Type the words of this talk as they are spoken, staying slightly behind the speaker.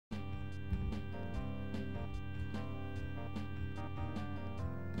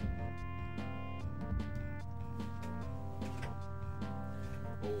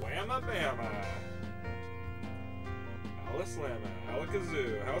Yamma Bama. Alislama,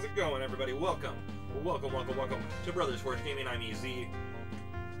 Alakazoo. How's it going, everybody? Welcome to Brothers Forge Gaming. I'm EZ.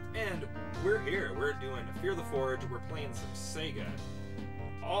 And we're here. We're doing Fear the Forge. We're playing some Sega.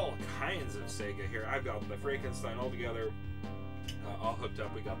 All kinds of Sega here. I've got the Frankenstein all together. All hooked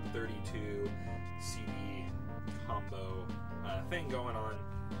up. We got the 32 CD combo thing going on.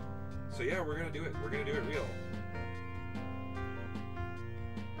 So yeah, we're gonna do it. We're gonna do it real.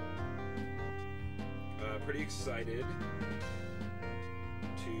 Pretty excited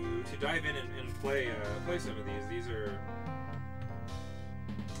to dive in and play some of these. These are,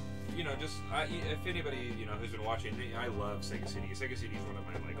 you know, just if anybody who's been watching, I love Sega CD. Sega CD is one of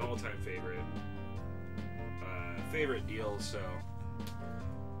my all-time favorite deals. So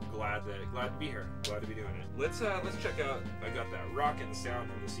glad to be here. Glad to be doing it. Let's check out. I got that rockin'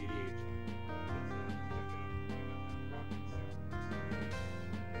 sound from the CD.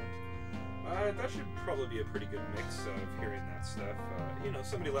 That should probably be a pretty good mix of hearing that stuff.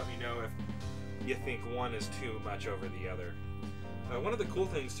 Somebody let me know if you think one is too much over the other. One of the cool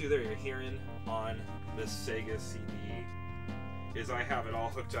things too that you're hearing on this Sega CD is I have it all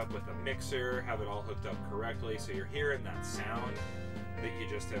hooked up with a mixer, have it all hooked up correctly, so you're hearing that sound that you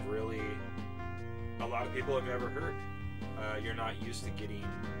just have really, a lot of people have never heard. You're not used to getting,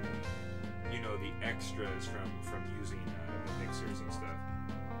 the extras from using the mixers and stuff.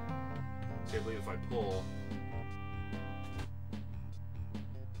 So I believe if I pull,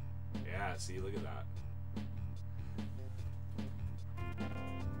 yeah, see, look at that.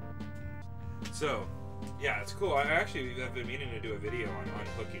 So, yeah, it's cool. I actually have been meaning to do a video on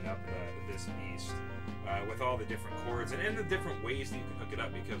hooking up this beast with all the different chords and the different ways that you can hook it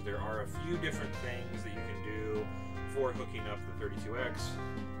up, because there are a few different things that you can do for hooking up the 32X.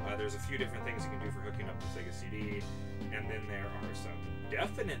 There's a few different things you can do for hooking up the Sega CD, and then there are some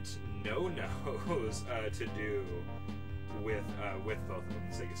definite no-nos to do with both of them,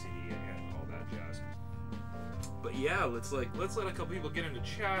 the Sega CD and all that jazz. But yeah, let's let a couple people get into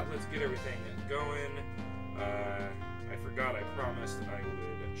chat. Let's get everything going. I forgot I promised I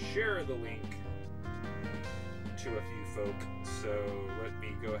would share the link to a few folk, so let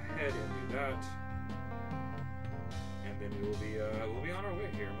me go ahead and do that, and then we'll be on our way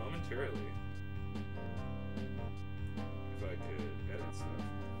here momentarily. If I could edit stuff.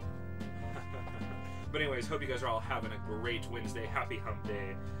 But anyways, hope you guys are all having a great Wednesday. Happy Hump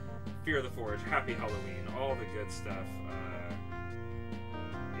Day. Fear the Forge. Happy Halloween. All the good stuff.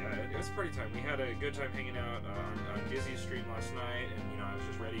 Yeah, it was party time. We had a good time hanging out on Dizzy's stream last night, and I was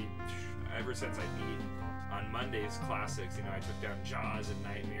just ready. Ever since I beat on Monday's classics, I took down Jaws and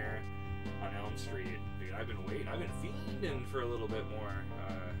Nightmare on Elm Street. Dude, I've been waiting. I've been fiending for a little bit more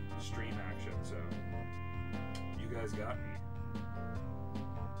stream action. So you guys got me.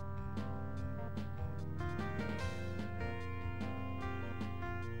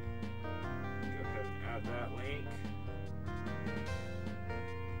 That link.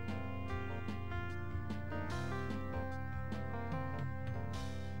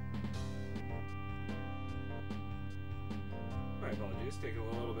 My apologies, taking a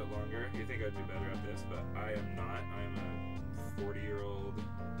little bit longer. You think I'd be better at this, but I am not. I'm a 40-year-old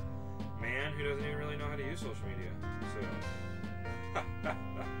man who doesn't even really know how to use social media. So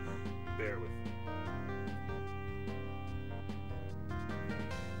bear with me.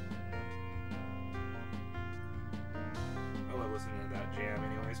 Listening to that jam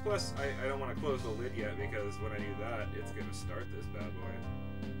anyways. Plus, I don't want to close the lid yet, because when I do that, it's going to start this bad boy.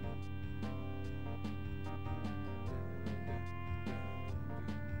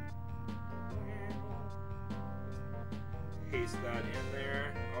 Paste that in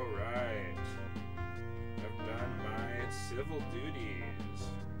there. Alright. I've done my civil duties.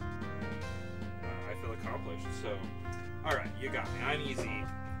 I feel accomplished. So, alright, you got me. I'm easy.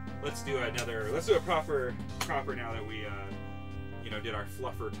 Let's do a proper now that we did our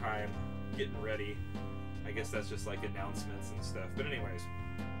fluffer time getting ready. I guess that's just like announcements and stuff. But anyways,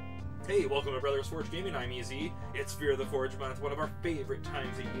 hey, welcome to Brothers Forge Gaming. I'm EZ. It's Fear the Forge month, one of our favorite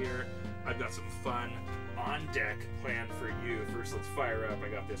times of year. I've got some fun on deck planned for you. First, let's fire up. I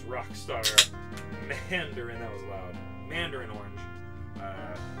got this Rockstar Mandarin. That was loud. Mandarin Orange.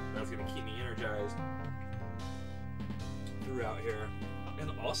 That's gonna keep me energized throughout here.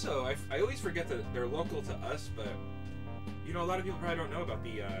 And also, I always forget that they're local to us, but a lot of people probably don't know about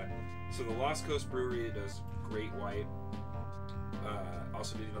the the Lost Coast Brewery does Great White.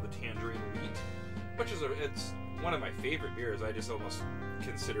 Also do the Tangerine Wheat, which is it's one of my favorite beers. I just almost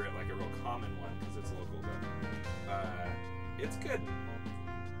consider it like a real common one because it's local, but it's good.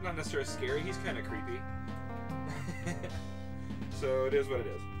 Not necessarily scary. He's kind of creepy. So it is what it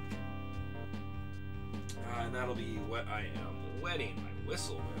is. And that'll be what I am wetting my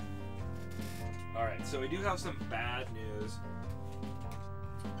whistle with. Alright, so we do have some bad news.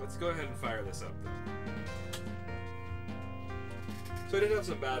 Let's go ahead and fire this up, though. So I did have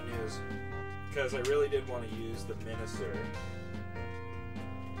some bad news, because I really did want to use the Minister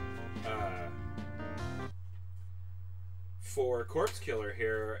for Corpse Killer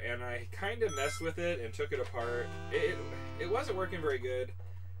here, and I kind of messed with it and took it apart. It wasn't working very good.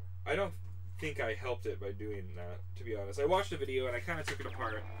 I don't think I helped it by doing that, to be honest. I watched a video and I kind of took it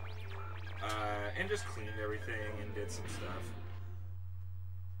apart and just cleaned everything and did some stuff.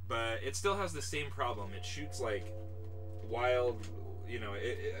 But it still has the same problem. It shoots like wild, you know.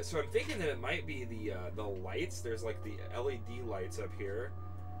 So I'm thinking that it might be the lights. There's like the LED lights up here,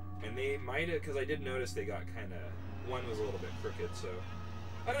 and they might have, because I did notice they got kind of, one was a little bit crooked. So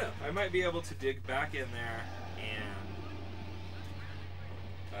I don't know. I might be able to dig back in there and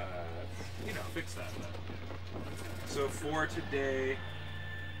you know, fix that. So for today,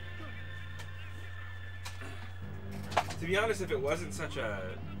 to be honest, if it wasn't such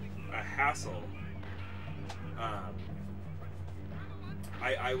a hassle,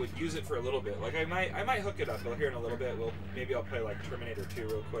 I would use it for a little bit. Like I might hook it up here in a little bit. Maybe I'll play like Terminator 2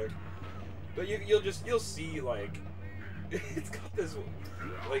 real quick. But you'll see, like, it's got this,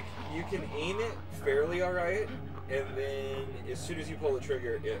 like, you can aim it fairly alright, and then as soon as you pull the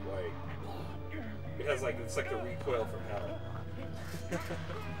trigger, it has like, it's like the recoil from hell.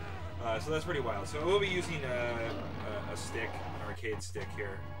 So that's pretty wild. So we'll be using a stick, an arcade stick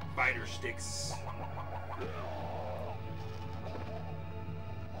here. Fighter sticks.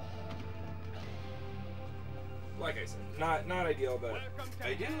 Like I said, not ideal, but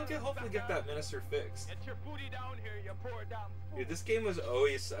I do hopefully get that Minister fixed. Get your booty down here, you poor damn fool. Dude, this game was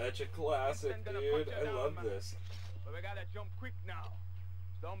always such a classic, dude. I love this. But we gotta jump quick now.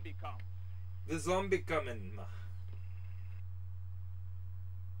 Zombie come. The zombie coming.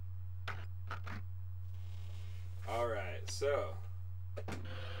 Alright, so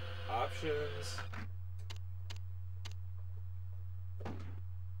options.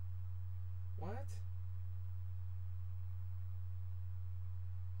 What?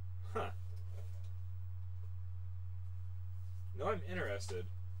 Huh. No, I'm interested.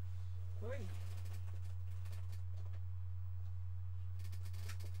 Let me...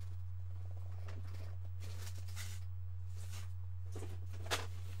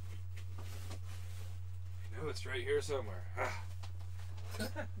 I know it's right here somewhere.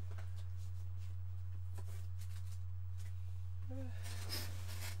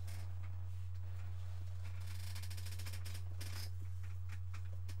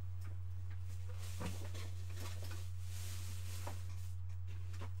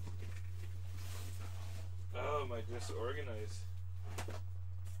 Oh, my disorganized.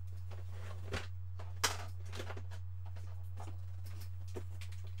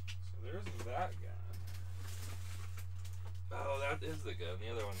 So there's that gun. Oh, that is the gun. The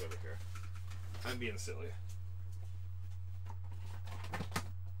other one's over here. I'm being silly.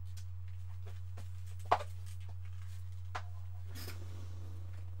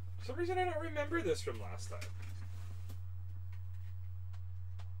 For some reason I don't remember this from last time.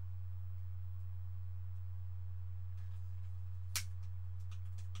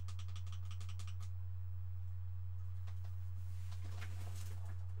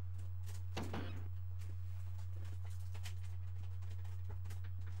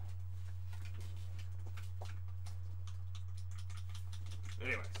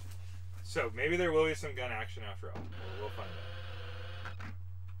 Anyways, so maybe there will be some gun action after all. We'll find out.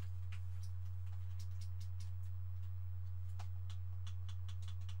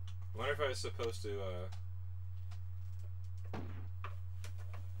 I wonder if I was supposed to,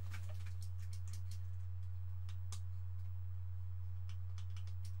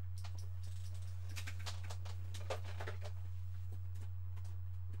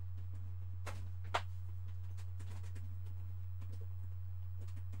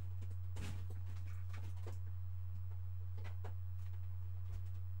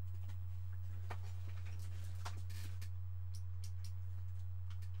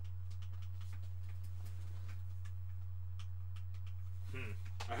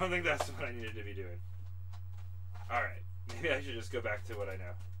 I don't think that's what I needed to be doing. Alright, maybe I should just go back to what I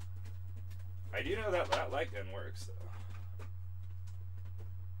know. I do know that that light gun works, though.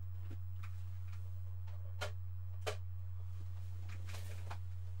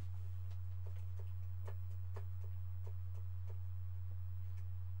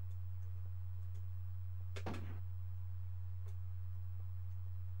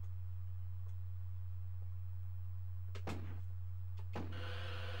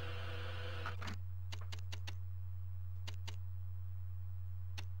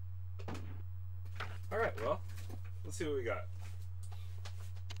 Alright, well, let's see what we got.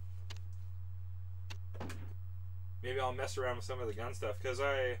 Maybe I'll mess around with some of the gun stuff, because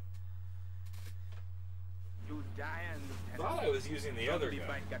I thought I was using the other gun.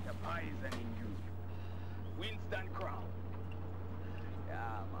 Got the poison in you. Winston Crown.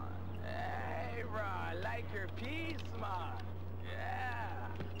 Yeah, man. Hey, bro, I like your piece, man. Yeah.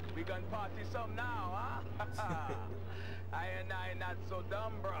 We gonna party some now, huh? I and I not so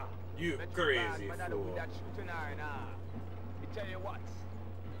dumb, bro. You crazy fool. That shooting iron, huh? Me tell you what.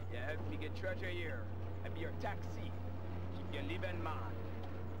 You help me get treasure here. I be your taxi. Keep you living, man.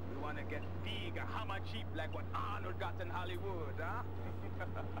 We wanna get big, a hammer cheap like what Arnold got in Hollywood, huh?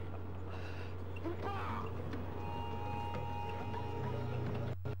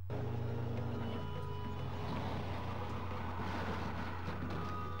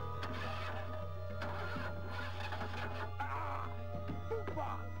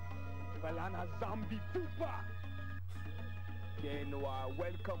 Balana zombie poopa. They know our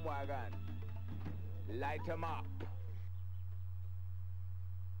welcome wagon. Light 'em up.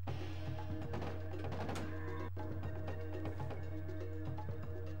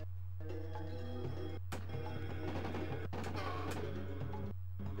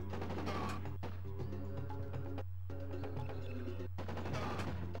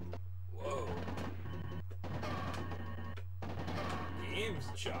 Whoa. Game's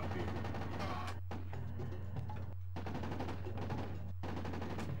choppy.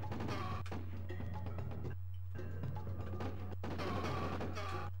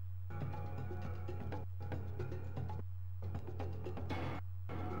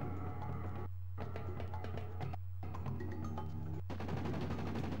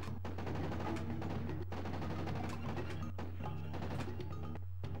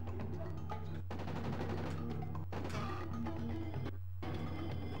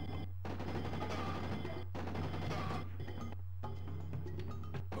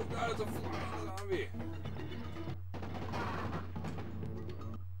 Oh god, it's a flying zombie.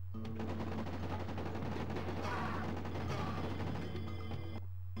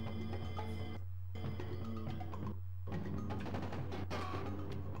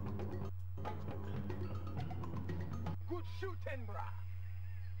 Good shooting, brah.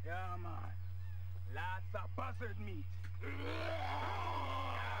 Yeah, man. Lots of buzzard meat.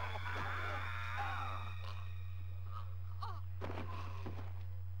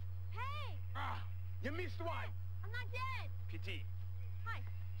 Hey! You missed one. I'm not dead! Pity. Hi,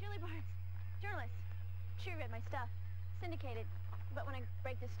 Julie Barnes, journalist. Sure you read my stuff. Syndicated. But when I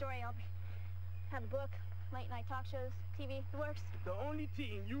break this story, I'll have a book, late night talk shows, TV, the works. The only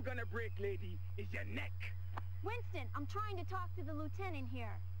thing you gonna break, lady, is your neck. Winston, I'm trying to talk to the lieutenant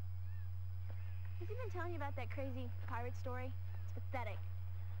here. Has he been telling you about that crazy pirate story? It's pathetic.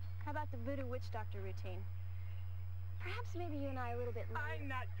 How about the voodoo witch doctor routine? Perhaps maybe you and I are a little bit later. I'm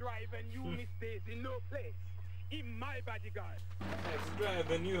not driving you, Miss Daisy, no place. In my bodyguard. Let's drive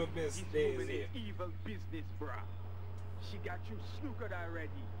the new Miss This woman Daisy. is evil business, brah. She got you snookered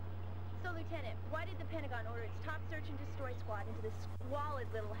already. So, Lieutenant, why did the Pentagon order its top search and destroy squad into this squalid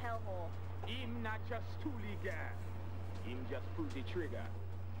little hellhole? Him not just stooly guy. Him just pull the trigger.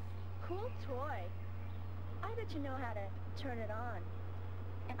 Cool toy. I bet you know how to turn it on.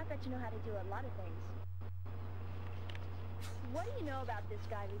 And I bet you know how to do a lot of things. What do you know about this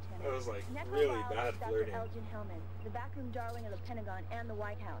guy, Lieutenant? That was like really bad Dr. flirting. Elgin Hellman, the backroom darling of the Pentagon and the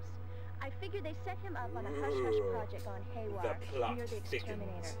White House. I figured they set him up on a hush-hush Ooh, project gone haywire the plot near the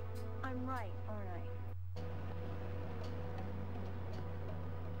exterminator. thickens. I'm right, aren't I?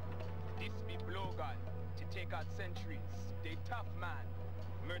 This be blowgun to take out sentries. They tough man.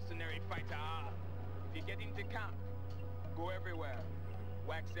 Mercenary fighter. If you get into camp, go everywhere.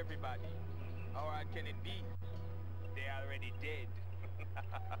 Wax everybody. How hard can it be? They already dead.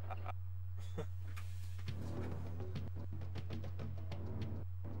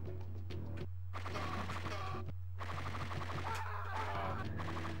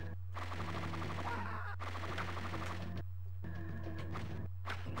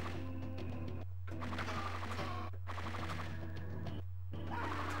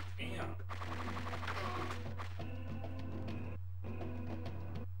 Damn.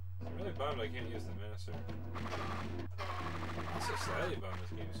 I'm really bummed I can't use the minister. I'm also slightly bummed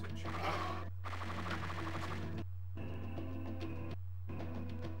this game is so choppy.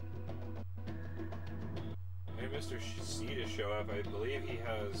 Maybe Mr. C to show up. I believe he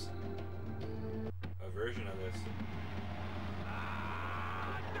has a version of this.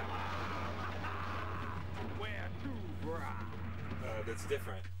 Where to, brah? That's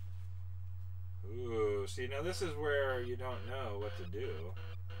different. Ooh, see, now this is where you don't know what to do.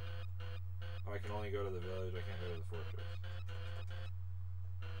 Oh, I can only go to the village. I can't go to the fortress.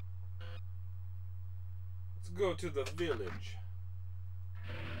 Let's go to the village.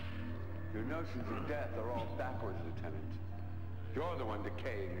 Your notions of death are all backwards, Lieutenant. You're the one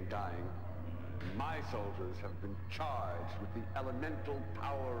decaying and dying. My soldiers have been charged with the elemental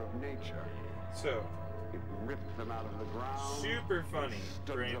power of nature. So, It ripped them out of the ground. super funny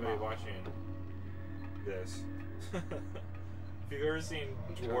stood for them anybody up. watching this. If you've ever seen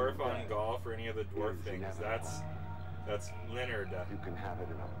Dwarf on Golf or any of the dwarf Is things, inevitable. that's Leonard. You can have it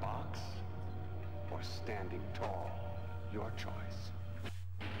in a box or standing tall. Your choice.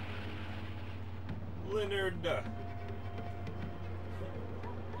 Leonard.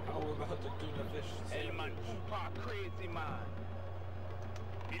 How about the tuna fish? Hey man, Tupac crazy man.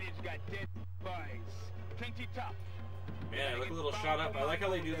 Village got dead boys. Plenty tough. Man, I look a little shot up. I like how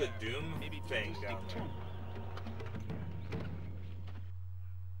they do the Doom thing down there.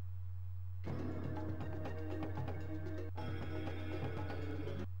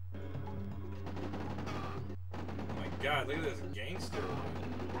 Oh my god, look at this gangster.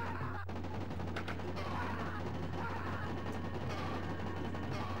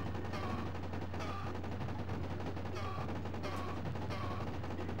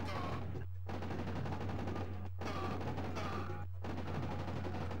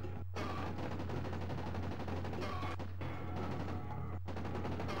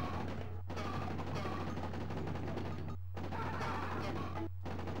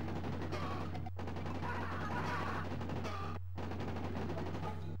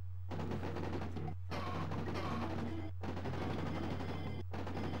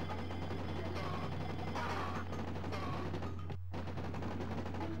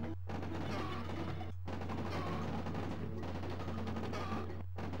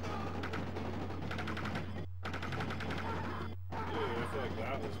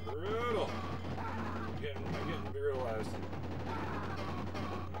 That was brutal. I'm getting brutalized.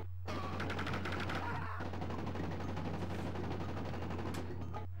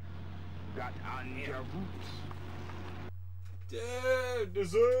 Got on your boots. Dude,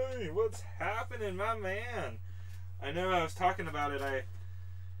 Design, what's happening, my man? I know I was talking about it. I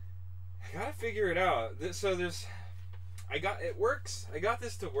gotta figure it out. It works. I got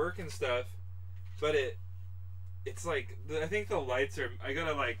this to work and stuff, but it's like I think the lights are. I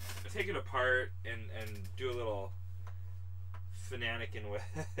gotta like take it apart and do a little fanaticing with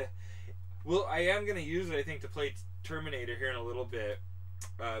it. Well, I am gonna use it. I think to play Terminator here in a little bit,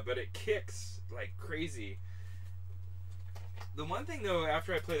 but it kicks like crazy. The one thing though,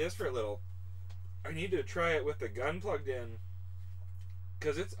 after I play this for a little, I need to try it with the gun plugged in,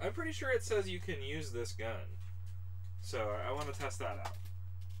 because I'm pretty sure it says you can use this gun, so I want to test that out.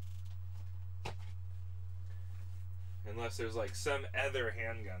 Unless there's like some other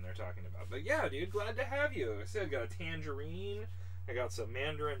handgun they're talking about. But yeah, dude, glad to have you. I said I got a tangerine. I got some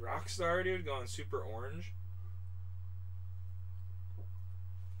Mandarin Rockstar, dude, going super orange.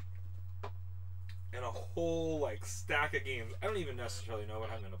 And a whole like stack of games. I don't even necessarily know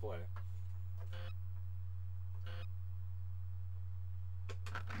what I'm gonna play.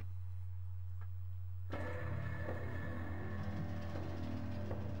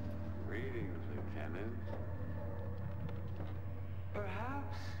 Greetings, Lieutenant.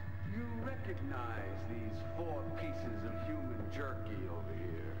 Perhaps you recognize these 4 pieces of human jerky over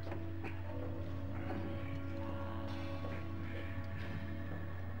here.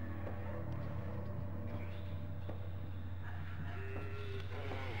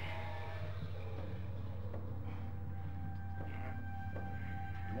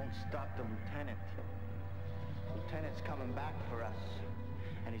 You won't stop the lieutenant. Lieutenant's coming back for us.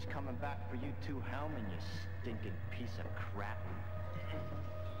 And he's coming back for you too, Hellman, you stinking piece of crap.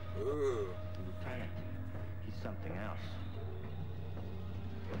 Ooh. The lieutenant, he's something else.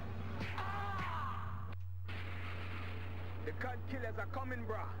 The gun killers are coming,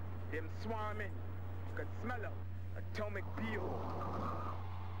 brah. Them swarming. You can smell them. Atomic beehole.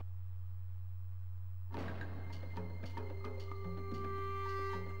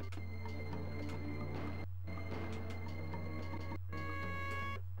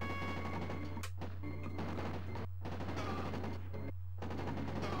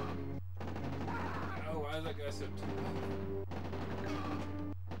 Oh, why is that guy so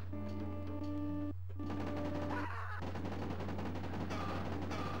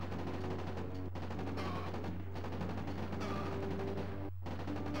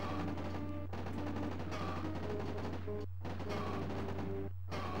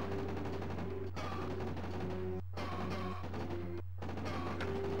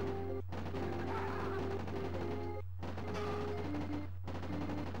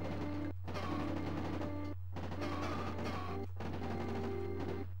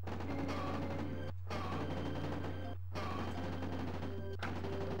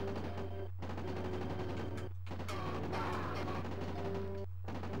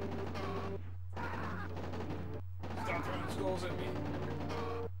skulls at me.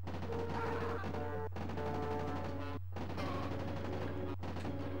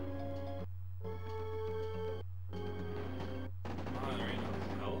 Oh, there ain't no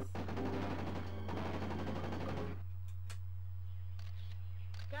health.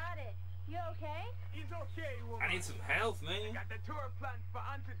 Got it. You okay? He's okay, woman. I need some health, man. Got the tour plan for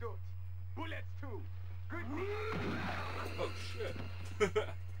antidote. Bullets too. Good deal. Oh shit.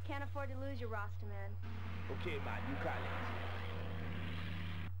 Can't afford to lose your roster, man. Okay, man, you call it.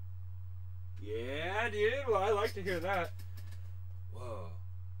 Yeah, dude. Well, I like to hear that. Whoa.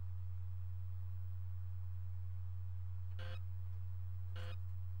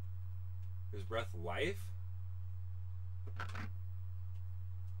 Is breath life?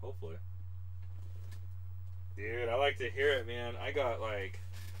 Hopefully. Dude, I like to hear it, man. I got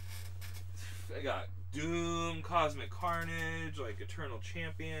Doom, Cosmic Carnage, like Eternal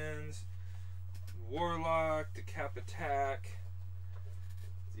Champions, Warlock, Decap Attack.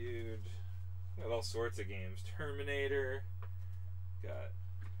 Dude, got all sorts of games. Terminator. Got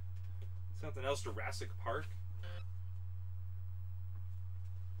something else, Jurassic Park.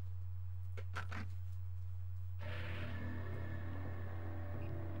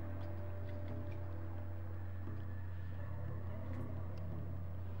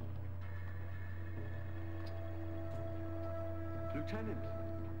 Lieutenant,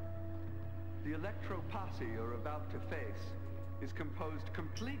 the electro posse you're about to face is composed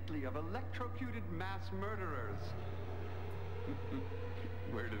completely of electrocuted mass murderers.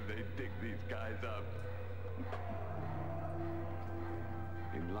 Where did they dig these guys up?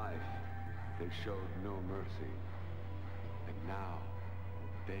 In life, they showed no mercy. And now,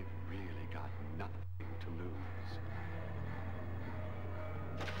 they've really got nothing to lose.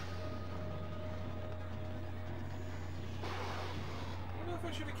 I don't know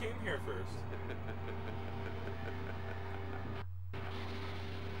if I should have came here first.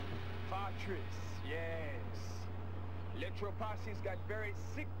 Fortress, yes. Electro Posse's got very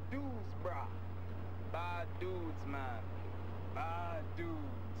sick dudes, brah. Bad dudes, man. Bad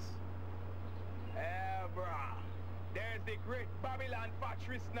dudes. Yeah, brah. There's the great Babylon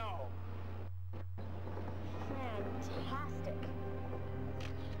Fortress now. Fantastic.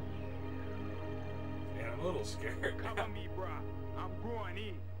 Man, I'm a little scared. Cover me, brah. I'm going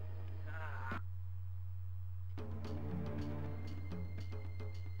in.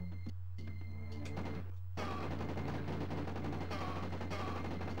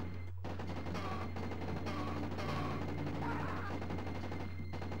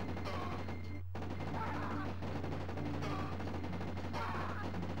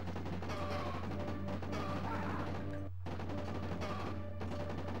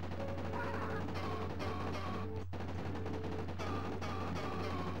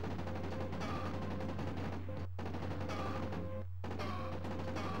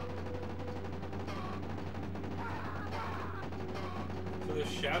 So the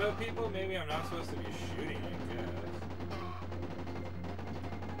shadow people, maybe I'm not supposed to be shooting, I guess.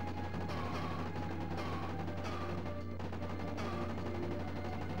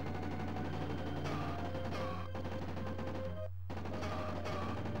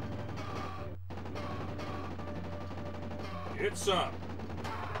 Get some!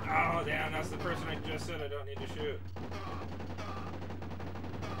 Oh, damn, that's the person I just said I don't need to shoot.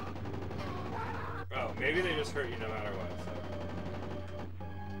 Oh, maybe they just hurt you no matter what, so.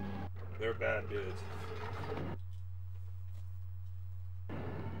 They're bad dudes.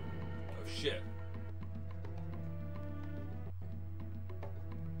 Oh shit.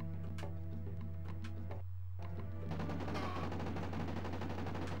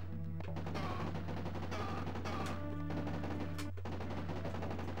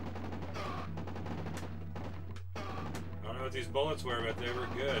 I don't know what these bullets were, but they were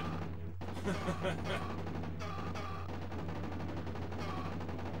good.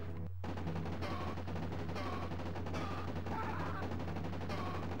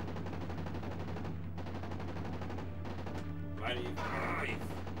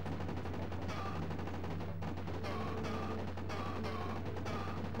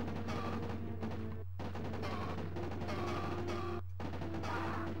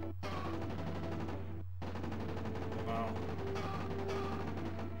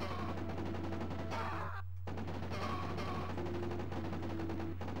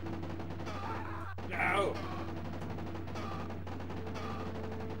 No!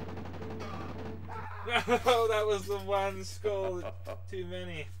 No, that was the one skull too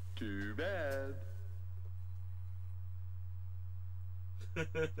many. Too bad.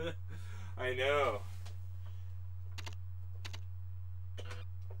 I know.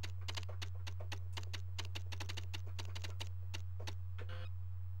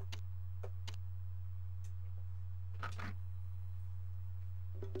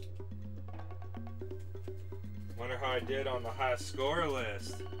 Wonder how I did on the high score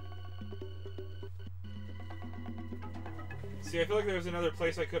list. See, I feel like there was another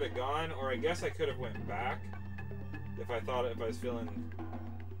place I could have gone, or I guess I could have went back if I was feeling.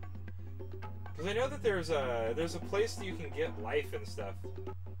 Because I know that there's a place that you can get life and stuff.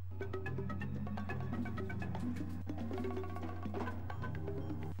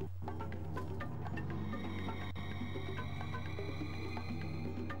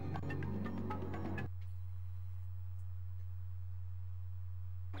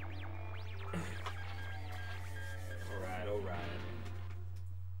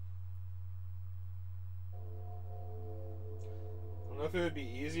 If it would be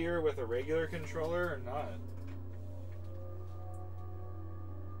easier with a regular controller or not.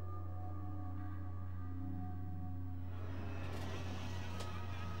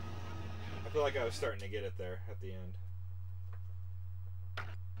 I feel like I was starting to get it there at the end.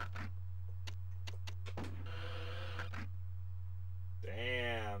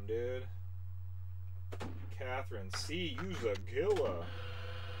 Damn, dude. Catherine C. Use a killer.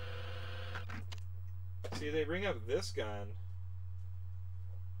 See, they bring up this gun.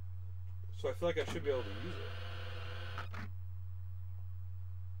 So I feel like I should be able to use it.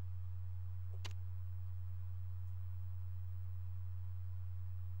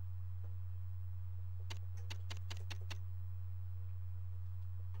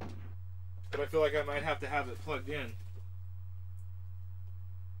 But I feel like I might have to have it plugged in.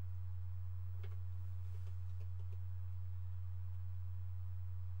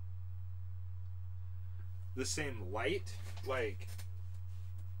 The same light? Like...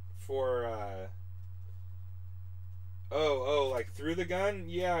 For, like through the gun?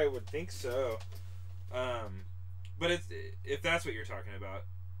 Yeah, I would think so. But if that's what you're talking about.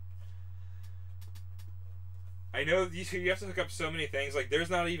 I know you have to hook up so many things. Like, there's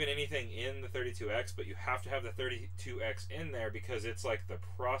not even anything in the 32X, but you have to have the 32X in there because it's like the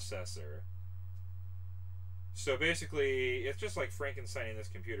processor. So basically, it's just like Frankensteining this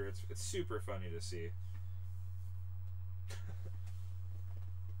computer. It's super funny to see.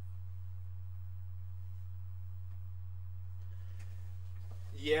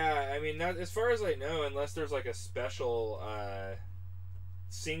 Yeah, I mean, not, as far as I know, unless there's like a special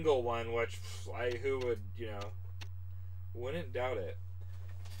single one, which who would, wouldn't doubt it.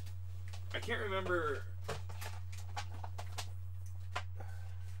 I can't remember.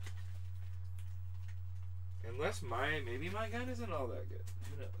 Unless maybe my gun isn't all that good.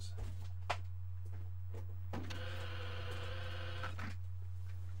 Who knows?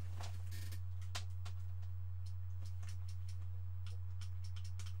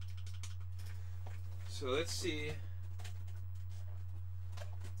 So let's see.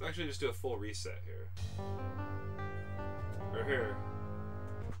 Let's actually just do a full reset here. Or here.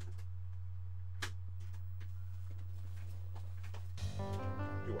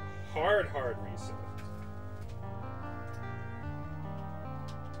 Do a hard reset.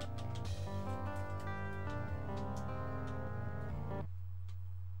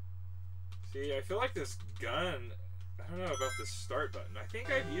 See, I feel like this gun, I don't know about the start button. I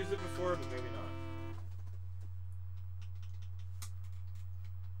think I've used it before, but maybe not.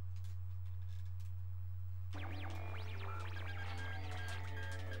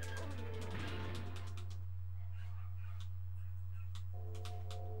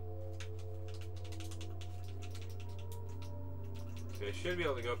 I should be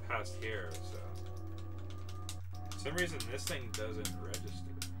able to go past here, so... For some reason, this thing doesn't register.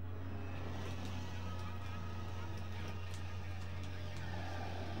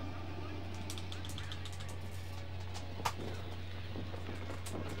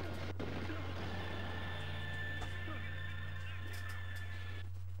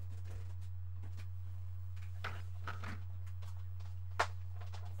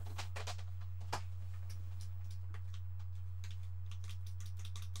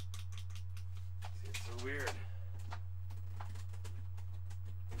 Weird.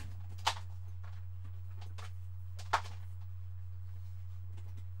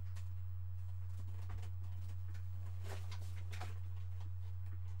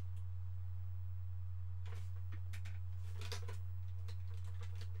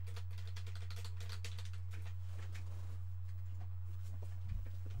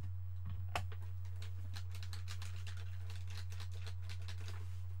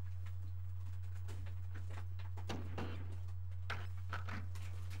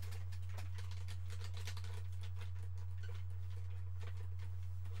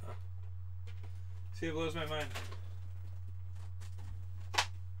 See, it blows my mind.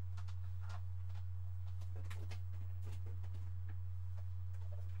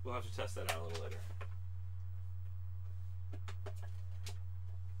 We'll have to test that out a little later.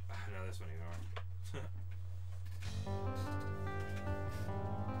 know this one anymore.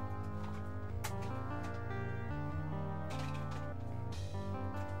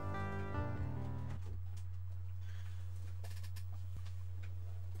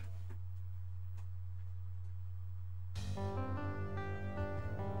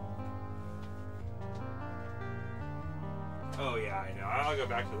 Oh yeah, I know. I'll go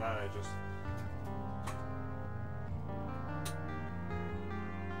back to that. I just...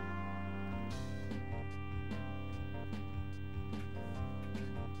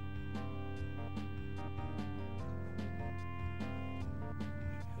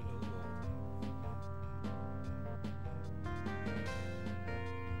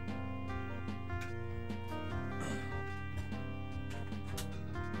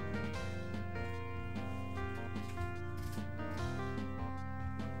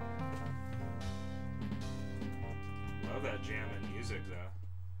 that jammin' music though.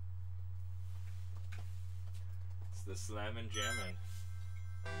 It's the slammin' jammin'.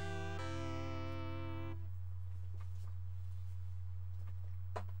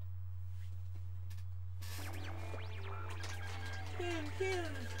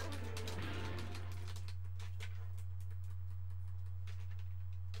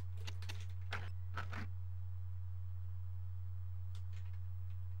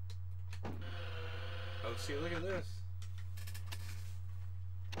 Oh, see, look at this.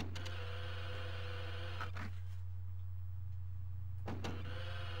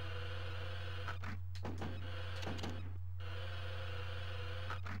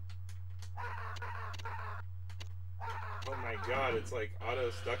 Oh my god, it's like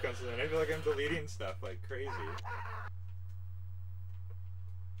auto stuck on something. I feel like I'm deleting stuff like crazy.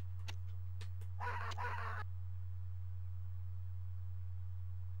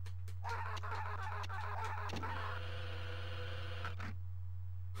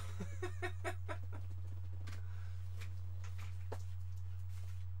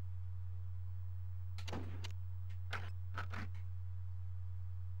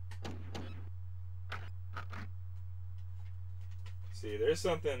 See, there's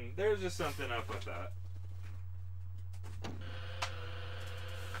just something up with that.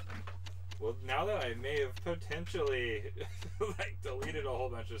 Well, now that I may have potentially like deleted a whole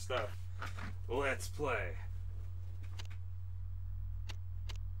bunch of stuff, let's play.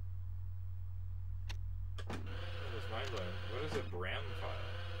 That was mind-blowing. What is a Bram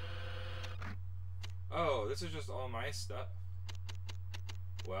file? Oh, this is just all my stuff.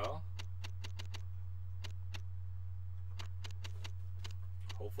 Well,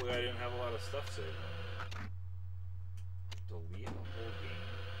 hopefully I didn't have a lot of stuff saved on it. Delete the whole game?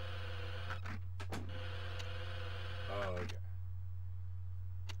 Oh, okay.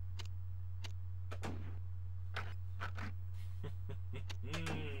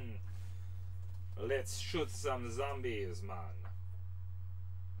 Let's shoot some zombies, man.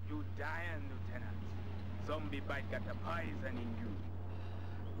 You dying, Lieutenant. Zombie bite got the poison in you.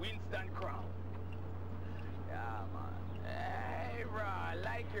 Winston Crown. Yeah, man. Hey, bro,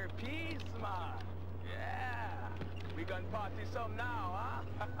 like your piece, man. Yeah. We gonna party some now,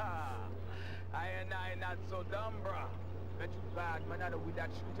 huh? I and I not so dumb, bro. Bet you bad, man, out with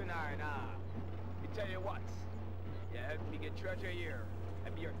that shooting iron, huh? Me tell you what. You help me get treasure here.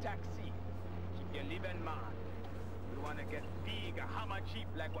 And be your taxi. Keep you living, man. You wanna get big, a hammer cheap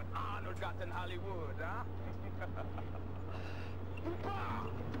like what Arnold got in Hollywood, huh?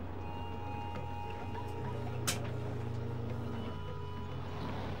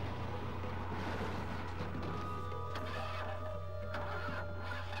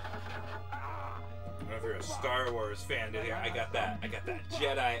 If you're a Star Wars fan, dude, I got that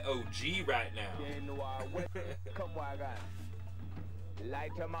Jedi OG right now. Come on, guys.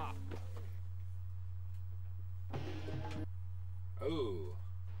 Light him up. Oh.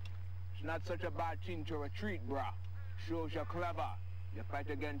 It's not such a bad thing to retreat, bruh. Shows you're clever. You fight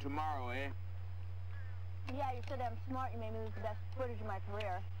again tomorrow, eh? Yeah, you're so damn smart you made me lose the best footage of my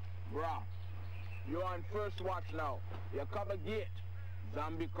career. Bruh, you're on first watch now. You cover gate.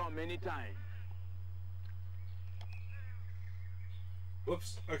 Zombie come anytime.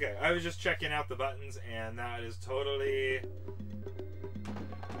 Whoops. Okay, I was just checking out the buttons, and that is totally...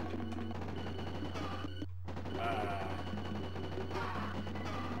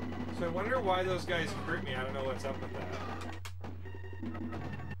 So I wonder why those guys hurt me. I don't know what's up with that.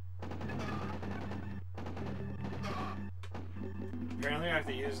 Apparently I have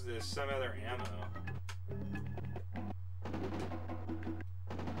to use some other ammo.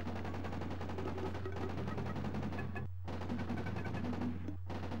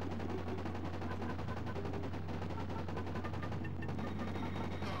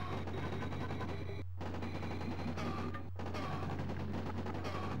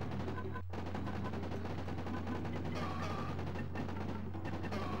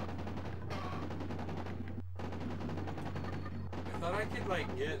 I could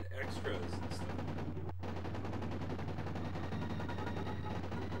like get extras and stuff.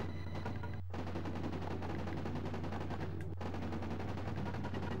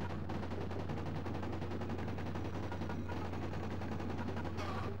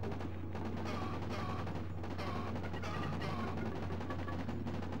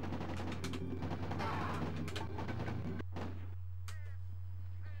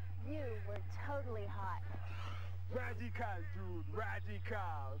 You were totally hot. Radical, dude,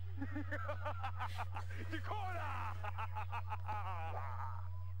 radical. Dakota!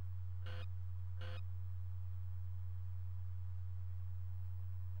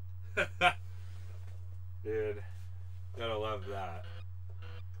 Dude, gotta love that.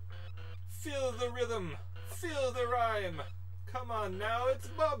 Feel the rhythm, feel the rhyme. Come on now, it's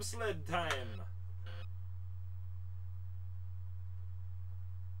bobsled time.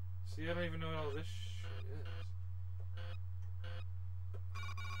 See, I don't even know what all this shit is.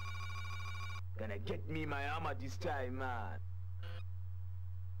 Gonna get me my armor this time, man.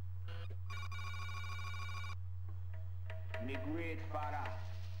 Me great father,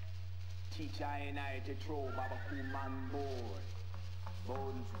 teach I and I to throw Babaku man board.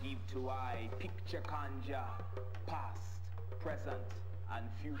 Bones give to I, picture conjure, past, present, and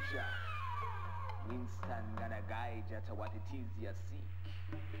future. Winston gonna guide you to what it is you seek.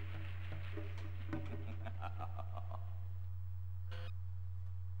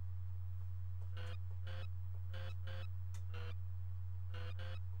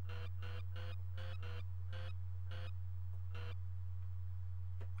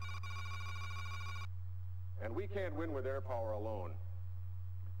 And we can't win with air power alone.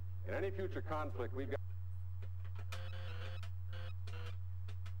 In any future conflict, we've got...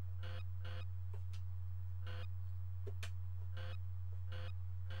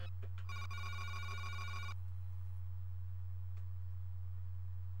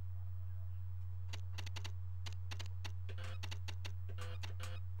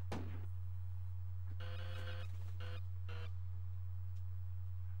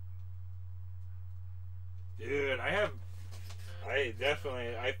 Dude, I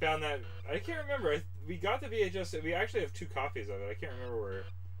found that, I can't remember, we got the VHS, we actually have 2 copies of it, I can't remember where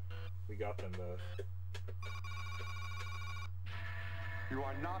we got them both. You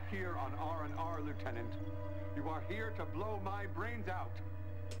are not here on R&R, Lieutenant. You are here to blow my brains out.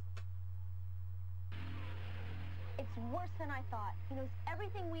 It's worse than I thought. He knows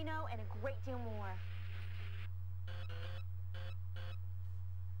everything we know and a great deal more.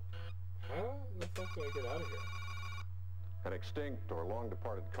 How the fuck do I get out of here? An extinct or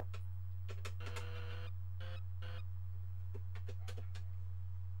long-departed...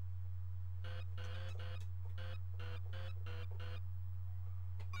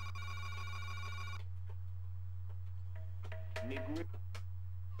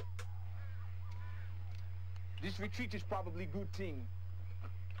 This retreat is probably good thing.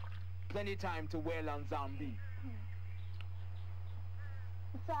 Plenty time to wail on zombie.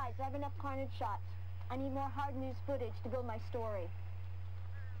 Besides, I have enough carnage shots. I need more hard news footage to build my story.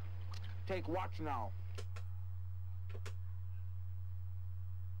 Take watch now.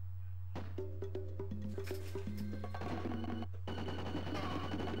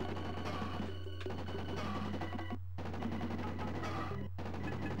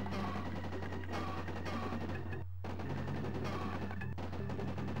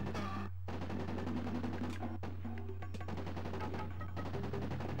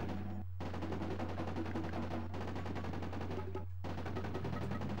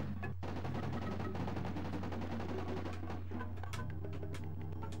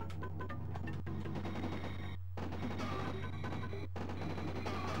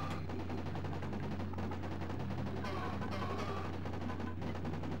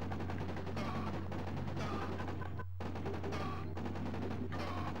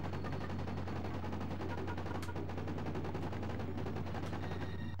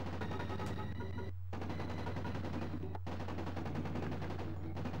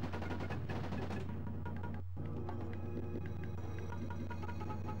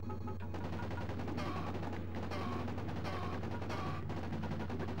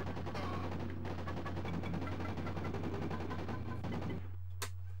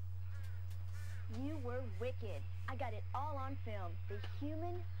 Wicked. I got it all on film. The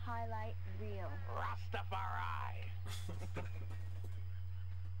human highlight reel. Rastafari!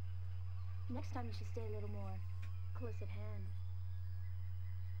 Next time you should stay a little more close at hand.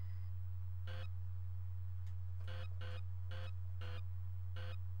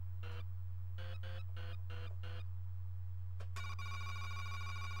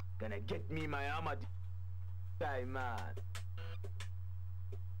 Gonna get me my armor time, man.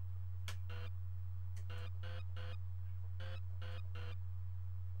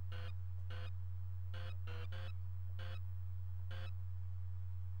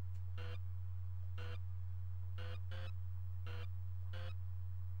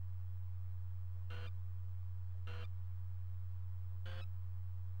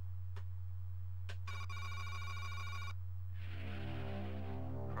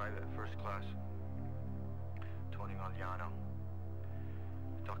 First class. Tony Galliano.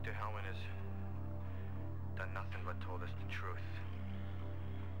 Dr. Hellman has done nothing but told us the truth.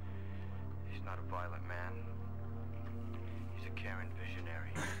 He's not a violent man. He's a caring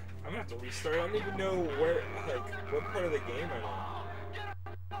visionary. I'm gonna have to restart. I don't even know where, like, what part of the game I'm on.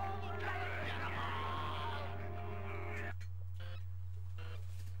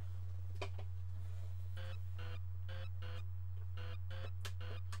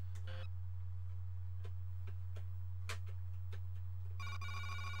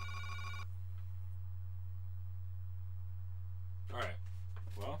 Alright.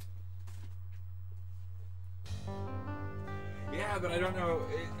 Well. Yeah, but I don't know.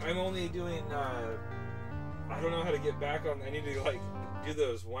 I'm only doing, I don't know how to get back on. I need to, like, do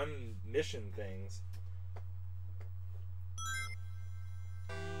those one mission things.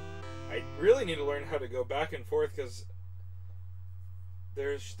 I really need to learn how to go back and forth, because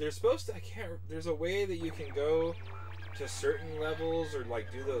there's supposed to, there's a way that you can go to certain levels or, like,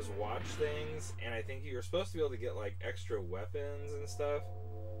 do those watch things, and I think you're supposed to be able to get, like, extra weapons and stuff.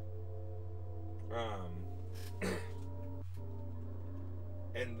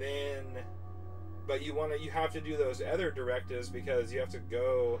 And then, but you have to do those other directives because you have to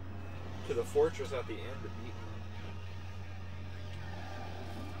go to the fortress at the end to beat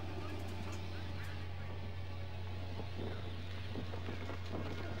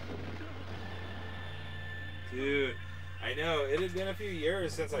them. Dude, I know, it had been a few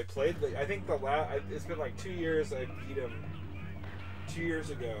years since I played I think it's been like 2 years. I beat him 2 years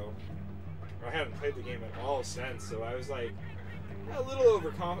ago. I haven't played the game at all since, so I was like, a little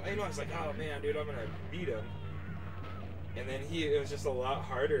overconfident. I was like, oh man, dude, I'm gonna beat him. And then it was just a lot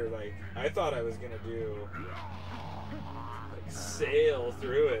harder. Like, I thought I was gonna do, like, sail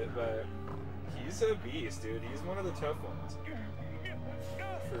through it, but he's a beast, dude. He's one of the tough ones.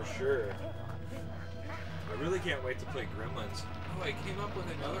 For sure. I really can't wait to play Gremlins. Oh, I came up with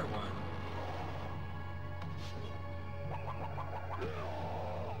another one.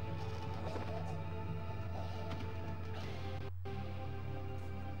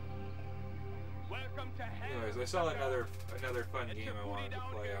 Anyways, I saw another fun game I wanted to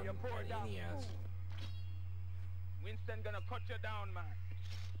play on NES. Winston gonna cut you down, man.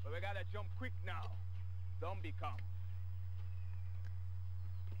 But we gotta jump quick now. Zombie come.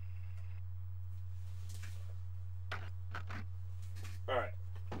 Alright.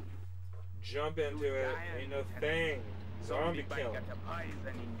 Jump into it. Ain't no thing. Zombie kill.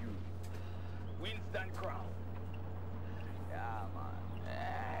 Winston Crown. Yeah, man.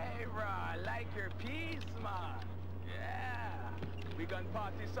 Hey, bro, I like your piece, man. Yeah. We gonna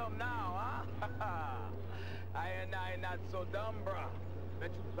party some now, huh? I not so dumb, bro.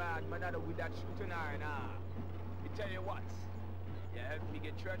 Not too bad, man. Not with that shooting iron, huh? Me tell you what. You help me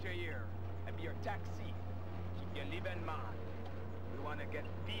get treasure here. And be your taxi. Keep you living, man. We wanna get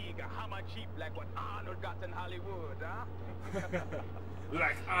big, a hammer cheap like what Arnold got in Hollywood, huh?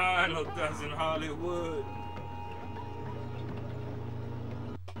 Like Arnold does in Hollywood.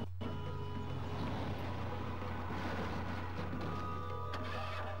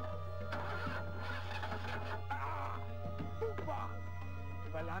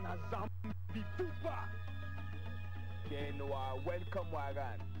 Balana zombie poopa. Okay, Noah, welcome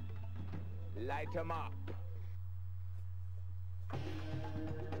wagon. Light 'em up.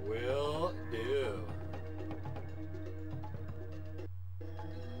 Will do.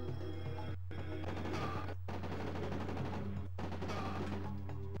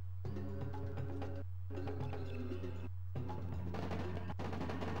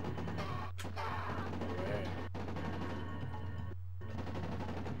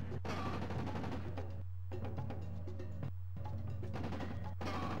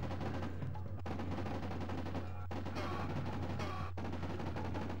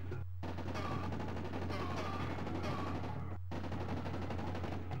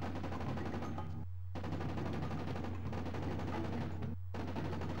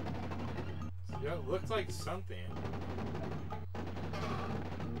 Yeah, it looked like something.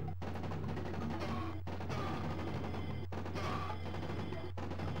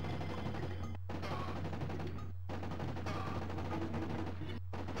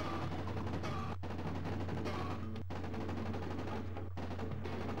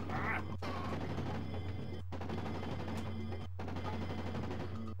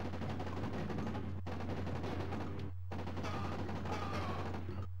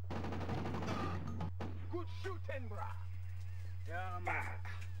 Shooting, brah. Yeah, man.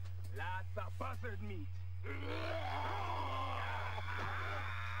 Lots of buzzard meat.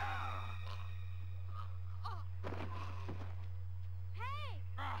 Hey!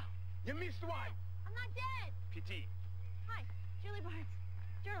 You missed one. I'm not dead. Pity. Hi, Julie Barnes,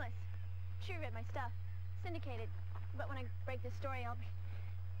 journalist. Sure you read my stuff. Syndicated. But when I break this story, I'll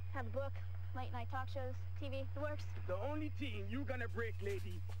have a book, late night talk shows, TV, the works. The only thing you gonna break,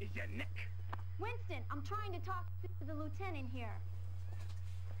 lady, is your neck. Winston, I'm trying to talk to the lieutenant here.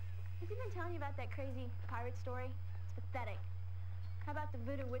 Has he been telling you about that crazy pirate story? It's pathetic. How about the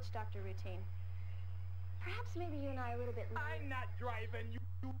voodoo witch doctor routine? Perhaps maybe you and I are a little bit late. I'm not driving you,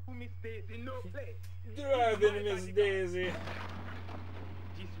 Miss Daisy, no place. Driving Miss Daisy.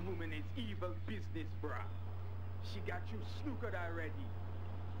 This woman is evil business, bruh. She got you snookered already.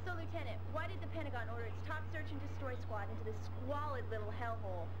 So, Lieutenant, why did the Pentagon order its top search and destroy squad into this squalid little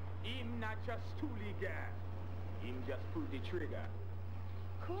hellhole? Him not just toolie guy. Him just pull the trigger.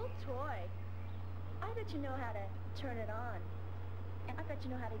 Cool toy. I bet you know how to turn it on. And I bet you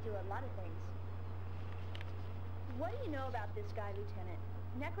know how to do a lot of things. What do you know about this guy, Lieutenant?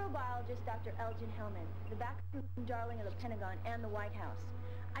 Necrobiologist Dr. Elgin Hellman, the backroom darling of the Pentagon and the White House.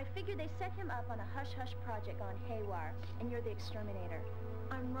 I figured they set him up on a hush-hush project on Haywire, and you're the exterminator.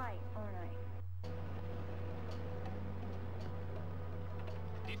 I'm right, aren't I?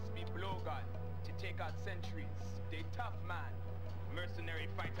 This be blowgun to take out sentries. They tough man. Mercenary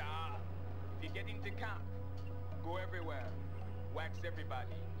fighter. If you get into camp, go everywhere. Wax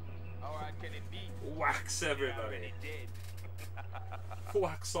everybody. How hard can it be? Wax everybody. Dead.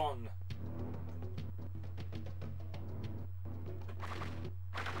 Wax on.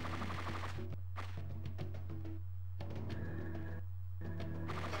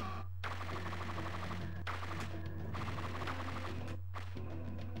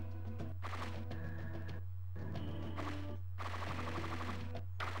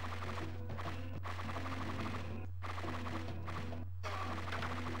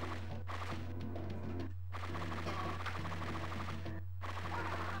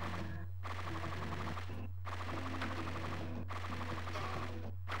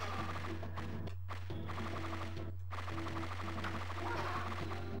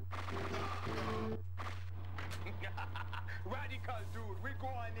 Radical dude, we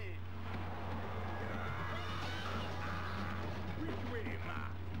going in. Which way,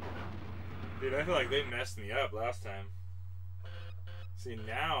 man? Dude, I feel like they messed me up last time. See,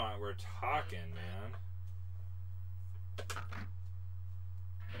 now we're talking, man.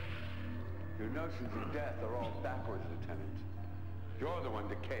 Your notions of death are all backwards, Lieutenant. You're the one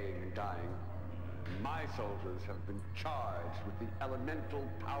decaying and dying. My soldiers have been charged with the elemental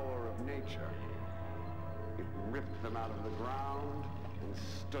power of nature. It ripped them out of the ground and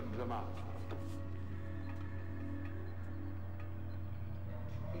stood them up.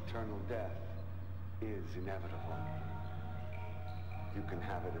 Eternal death is inevitable. You can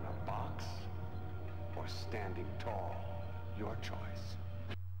have it in a box or standing tall. Your choice.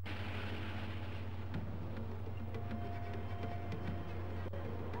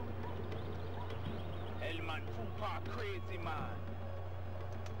 Hellman Fupa crazy man.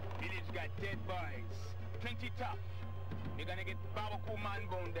 Village got dead boys. Plenty tough. You're gonna get barbecue man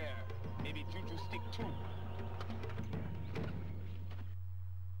bone there. Maybe juju stick too.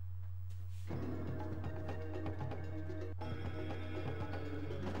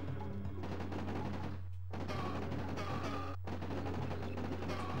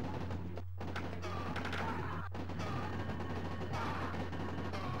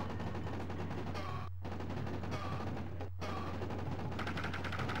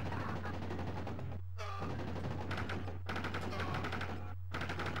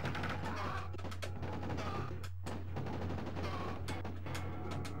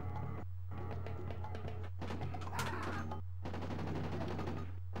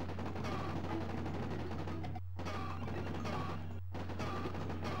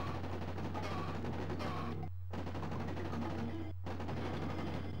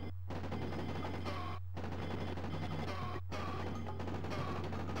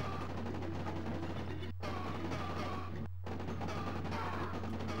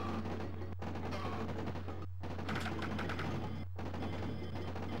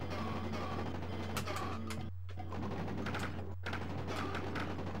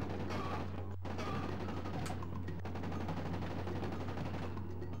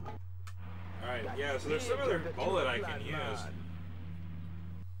 Alright, yeah, so there's some other bullet I can use.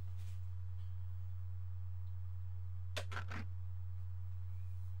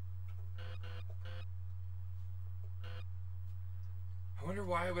 I wonder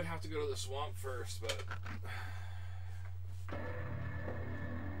why I would have to go to the swamp first, but...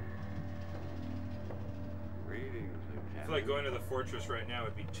 Greetings, Lieutenant. I feel like going to the fortress right now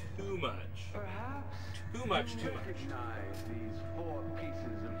would be too much. Perhaps Too much, you too much. recognize these 4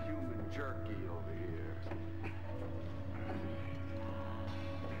 pieces of human jerky over here.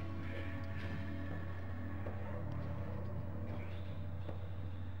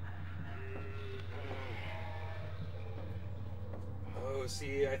 Oh,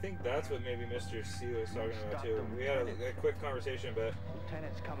 see, I think that's what maybe Mr. C was talking about too. We had a quick conversation, but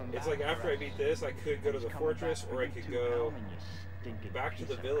Lieutenant's coming it's back like after for I us. beat this, I could go to He's the coming fortress, back for or I you could too, go Hellman, you stinking back to piece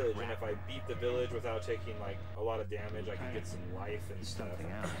the of village, crap. and if I beat the village without taking like a lot of damage, I could get some life and stuff.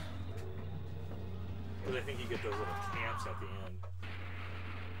 Something else. Because I think you get those little camps at the end.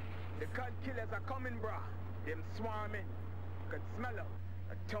 The cut killers are coming, brah. Them swarming. Could smell them.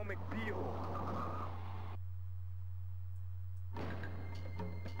 Atomic beehole.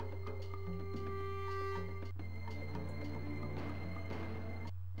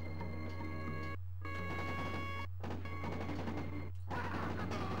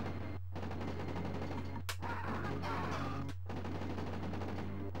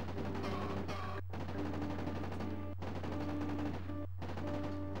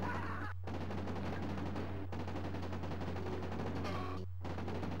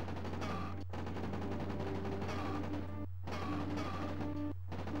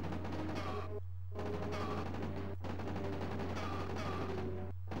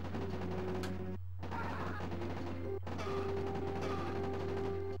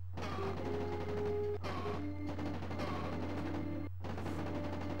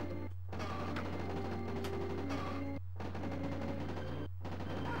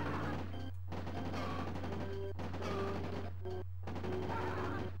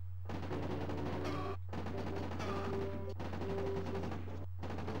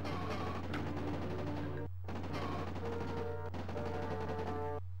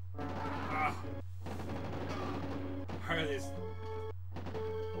 Why are these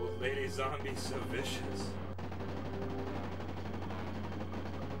old lady zombies so vicious?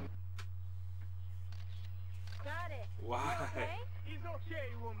 Got it. Why? Okay? He's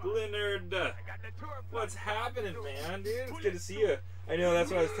okay, woman. Leonard, I got the tour what's plan. happening, man, dude? It's good to see you. I know,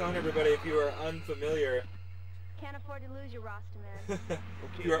 that's what I was telling everybody. If you are unfamiliar, Can't afford to lose your roster, man.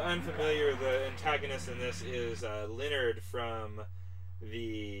 if you are unfamiliar, the antagonist in this is Leonard from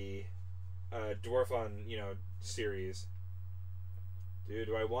the Dwarf on, series. Dude,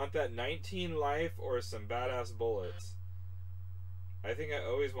 do I want that 19 life or some badass bullets? I think I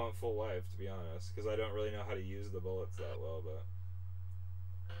always want full life, to be honest, because I don't really know how to use the bullets that well, but...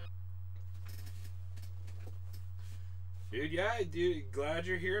 Dude, yeah, dude, glad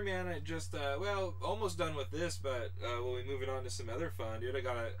you're here, man. I just, well, almost done with this, but we'll be moving on to some other fun. Dude,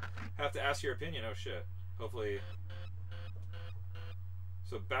 have to ask your opinion. Oh, shit. Hopefully...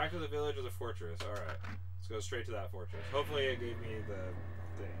 So, back to the village or the fortress. Alright. Let's go straight to that fortress. Hopefully it gave me the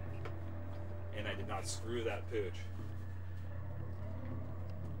thing. And I did not screw that pooch.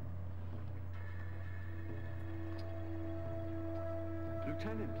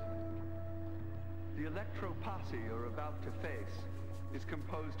 Lieutenant, the electro posse you're about to face is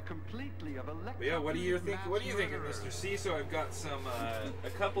composed completely of electro. But yeah, what do you think? What are you thinking, Mr. C? So I've got some, a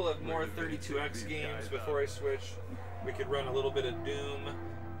couple of more 32X games before I switch. We could run a little bit of Doom,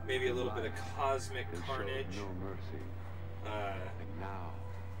 maybe a little bit of Cosmic Carnage. No mercy. And now,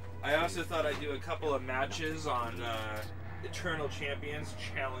 I also thought I'd do a couple of matches on Eternal Champions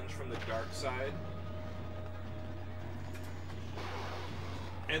Challenge from the Dark Side.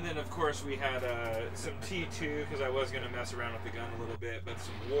 And then, of course, we had some T2, because I was going to mess around with the gun a little bit, but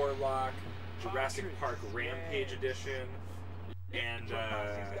some Warlock, Jurassic Park Rampage Edition, and He's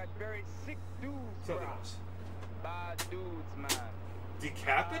got very sick dudes, something brah. else. Bad dudes, man.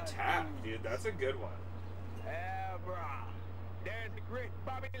 Decap Attack, dude, that's a good one. Yeah, brah. There's the great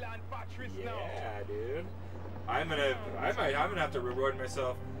Babylon fortress now. Yeah, dude. I'm gonna have to reward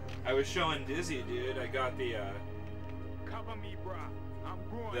myself. I was showing Dizzy, dude. I got the Cover me, brah. I'm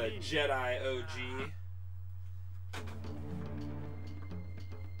going in. Jedi OG.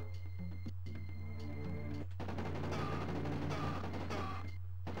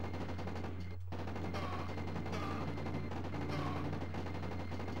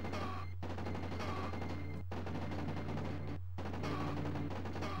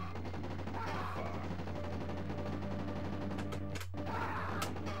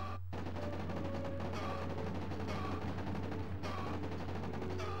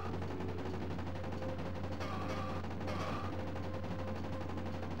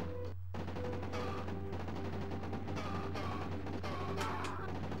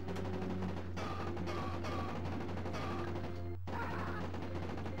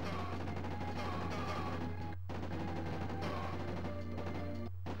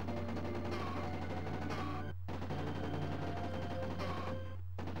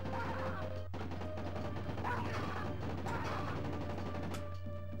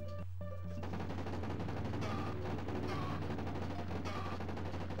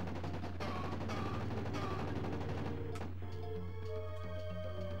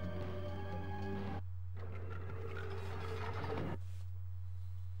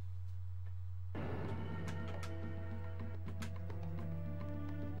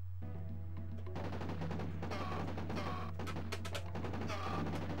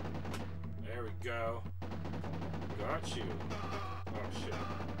 go. Got you. Oh, shit.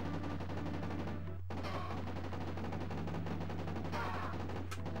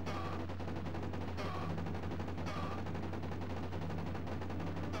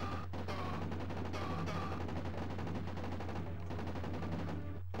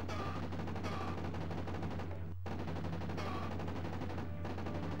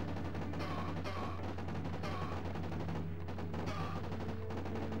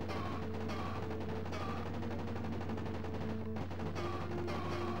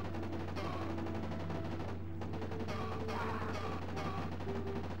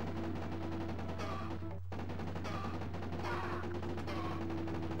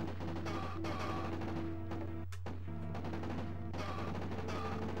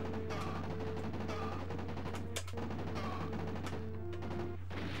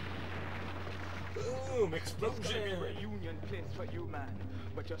 Boom! Explosion! Reunion place for you, man.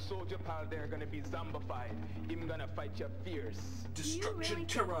 But your soldier pal there gonna be zombified. Him gonna fight you fierce. Destruction,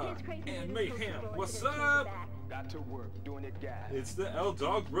 terror, and mayhem. What's up? Got to work, doing it, gas. It's the L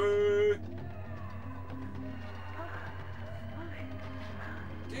Dog Ray.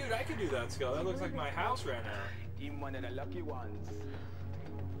 Dude, I can do that, Skull. That looks like my house right now. Him one of the lucky ones.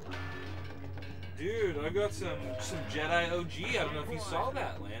 Dude, I got some Jedi OG. I don't know if you saw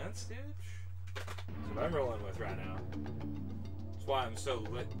that, Lance, dude. That's what I'm rolling with right now. That's why I'm so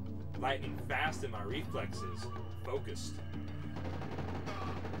lightning fast in my reflexes. Focused.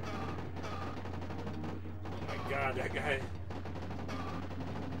 Oh my god, that guy.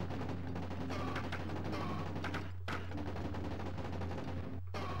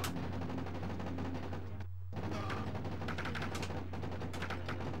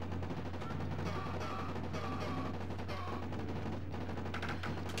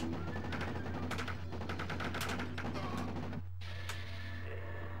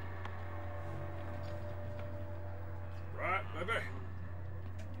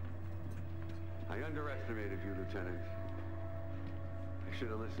 I underestimated you, Lieutenant. I should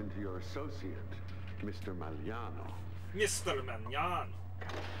have listened to your associate, Mr. Maliano. Mr. Maliano.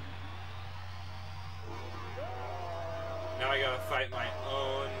 Now I gotta fight my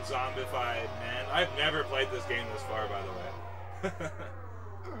own zombified man. I've never played this game this far, by the way.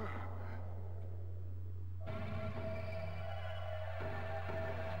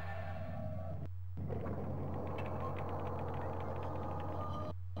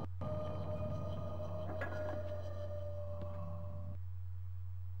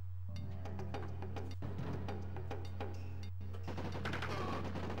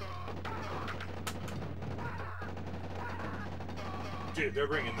 Dude, they're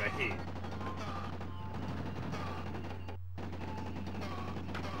bringing the heat.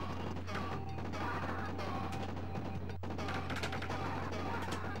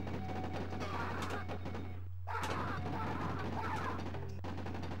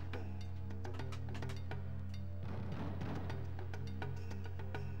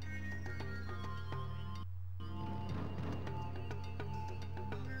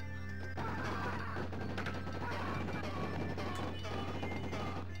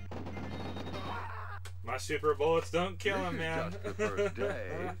 My super bullets don't kill him, man. Just the first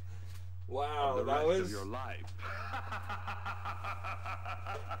day. Wow, of the that rest was of your life.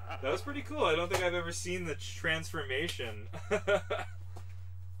 That was pretty cool. I don't think I've ever seen the transformation.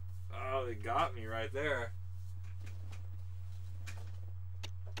 Oh, they got me right there.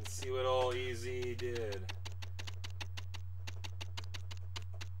 Let's see what old Easy did.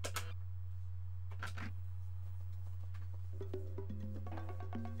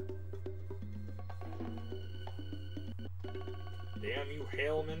 Damn you,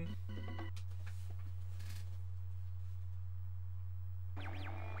 Hellman.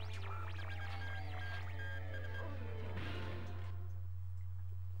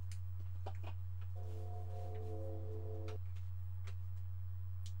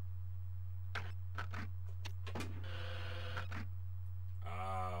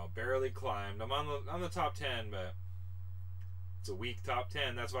 Oh, barely climbed. I'm on the top 10, but it's a weak top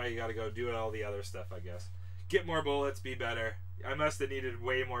 10. That's why you got to go do all the other stuff, I guess. Get more bullets, be better. I must have needed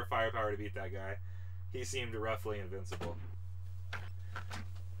way more firepower to beat that guy. He seemed roughly invincible.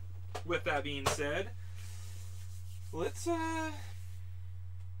 With that being said, let's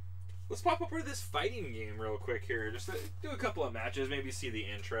pop over to this fighting game real quick here. Just to do a couple of matches, maybe see the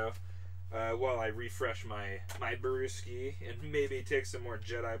intro while I refresh my brewski and maybe take some more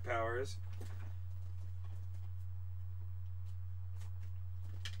Jedi powers.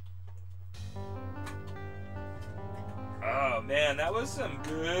 Oh man, that was some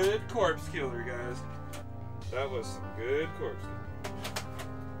good corpse killer, guys. That was some good corpse killer.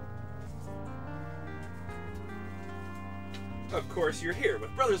 Of course, you're here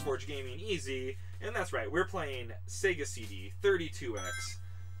with Brothers Forge Gaming Easy, and that's right, we're playing Sega CD 32X.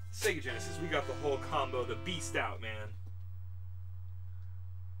 Sega Genesis, we got the whole combo, the beast out, man.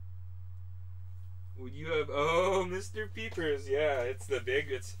 Well, you have, oh, Mr. Peepers, yeah, it's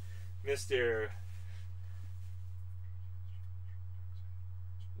Mr.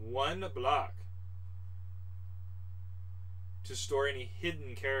 One block to store any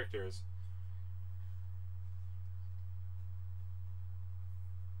hidden characters.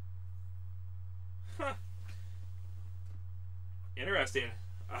 Huh. Interesting.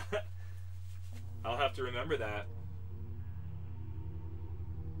 I'll have to remember that.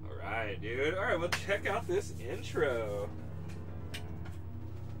 Alright, dude. Alright, well, check out this intro.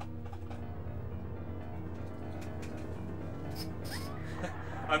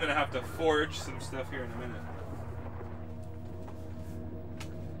 I'm gonna have to forge some stuff here in a minute.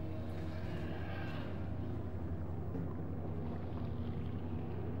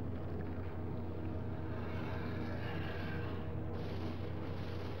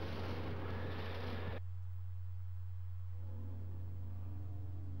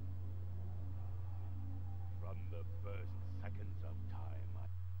 From the first seconds of time,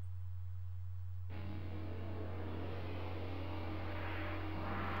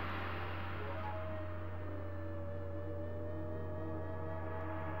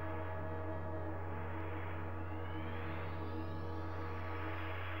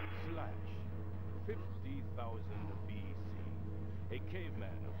 Slash, 50,000 BC, a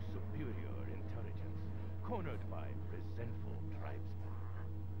caveman of superior intelligence, cornered by resentful tribesmen.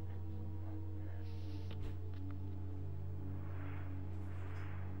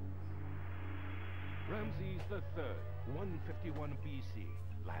 Ramses III, 151 BC,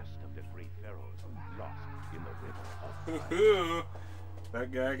 last of the great pharaohs, lost in the river of Hoo-hoo.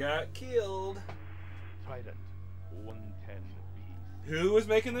 That guy got killed. Trident, 110 BC. Who was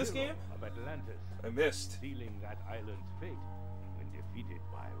making this game? Of Atlantis, I missed. sealing that island's fate when defeated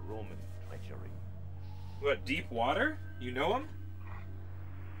by Roman treachery. What, Deep Water? You know him?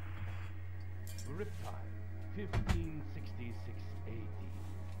 Riptide, 1566 AD.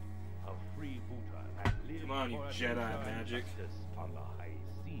 A freebooter that lived Come on, you for a Jedi nature and magic. justice on the high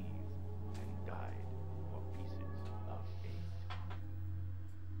seas and died for pieces of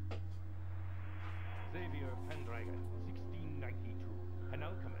 8. Xavier Pendragon, 1692, an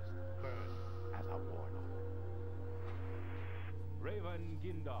alchemist burned as a warlock. Raven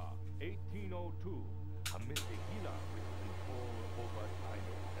Gindar, 1802, a mystic healer with control over time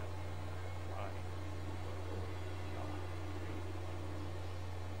itself, trying to control God.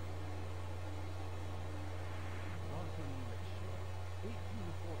 Lawson Lecture,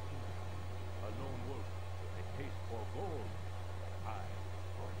 1814, a lone wolf with a taste for gold, eye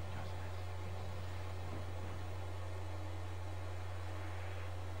for justice.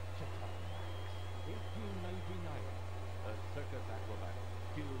 Chetan Max, 1899, a circus acrobat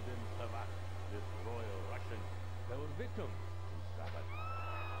killed in Savak with royal Russian, fell victim to sabotage.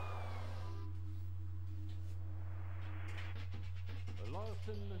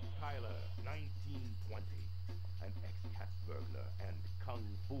 Lawson Tyler, 1920, an ex-cat burglar and kung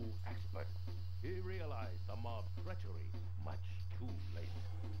fu expert. He realized the mob treachery much too late.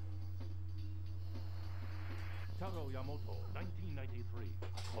 Taro Yamamoto, 1993,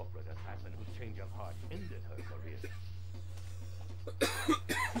 a corporate assassin whose change of heart ended her career.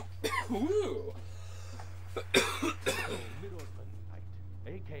 Ooh. Mid-Orphan Knight,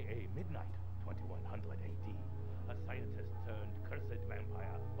 aka Midnight, 2100 AD, a scientist turned cursed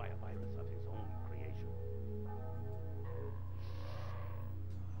vampire by a virus of his own creation.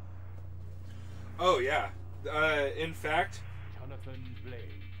 Oh, yeah. In fact, Jonathan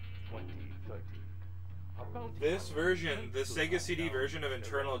Blade, 2013. A bounty this hunter version, the sent to Sega CD hunt version of down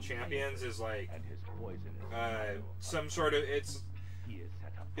Eternal the Champions is like and his poisonous some sort of,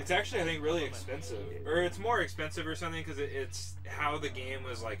 it's actually, I think, really expensive, or it's more expensive or something, because it's how the game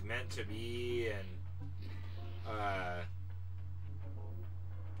was like meant to be, and I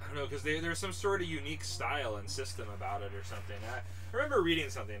don't know, because there's some sort of unique style and system about it or something. I remember reading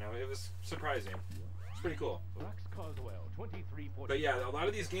something, it was surprising. It's pretty cool. But yeah, a lot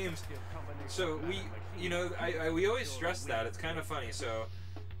of these games, so we, you know, we always stress that, it's kind of funny, so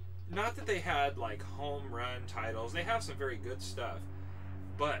not that they had like home run titles, they have some very good stuff,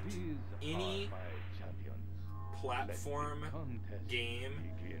 but any platform game,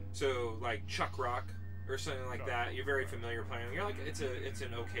 so like Chuck Rock or something like that, you're very familiar playing, you're like, it's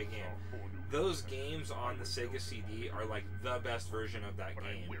an okay game. Those games on the Sega CD are like the best version of that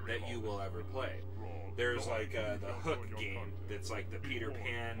game that you will ever play. There's like the Hook game that's like the Peter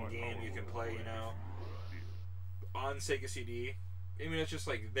Pan game you can play, you know. on Sega CD. I mean, it's just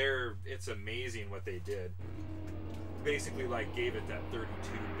like it's amazing what they did. Basically, like, gave it that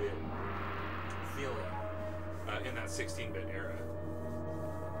 32-bit feeling in that 16-bit era.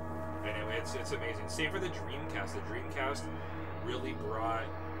 Anyway, it's amazing. Same for the Dreamcast. The Dreamcast really brought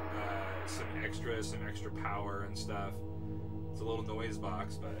some extra power and stuff. It's a little noise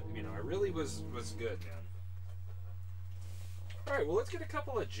box, but you know, it really was good, man. All right, well, let's get a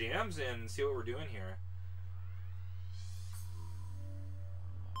couple of jams in and see what we're doing here.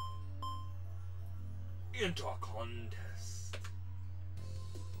 Into contest.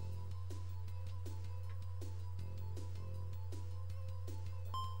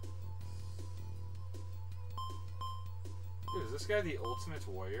 Dude, is this guy the Ultimate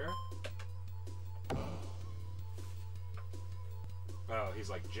Warrior? Oh, he's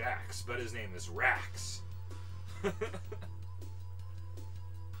like Jax, but his name is Rax.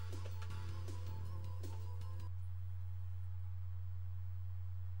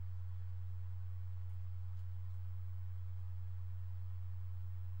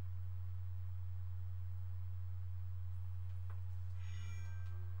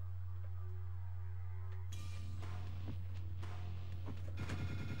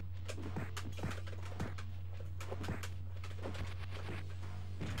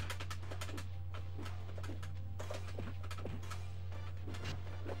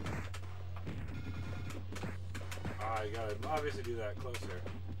 You gotta obviously do that closer.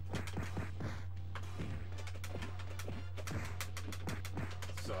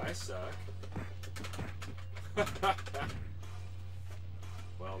 So I suck.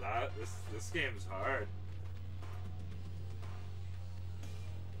 Well, this game's hard.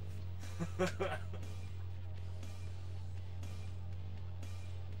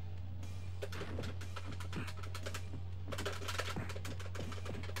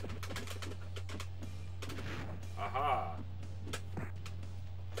 Aha.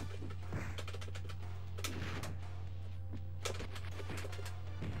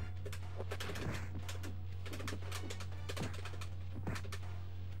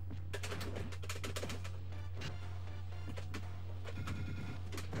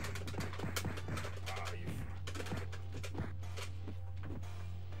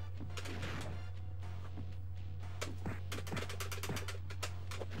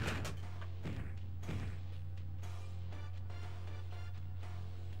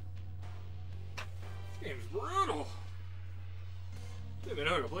 Game's brutal. Don't even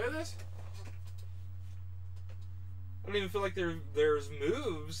know how to play this. I don't even feel like there's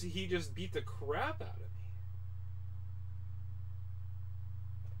moves. He just beat the crap out of me.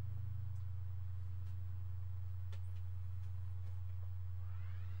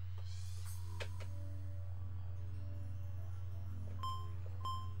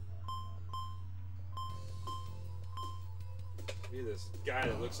 Be this guy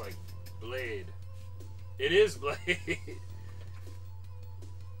that looks like Blade. It is Blade.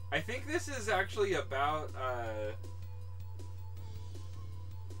 I think this is actually about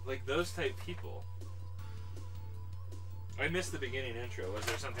like those type people. I missed the beginning intro. Was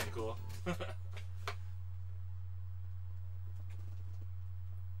there something cool?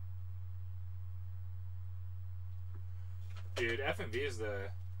 Dude, FMV is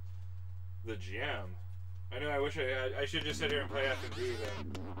the jam. I know. I wish I should just sit here and play FMV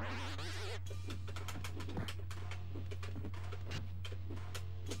then.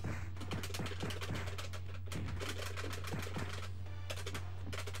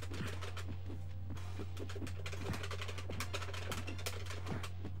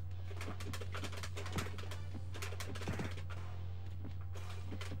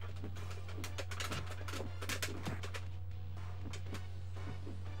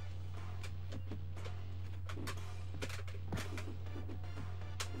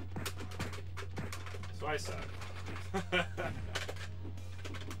 So I suck. Well,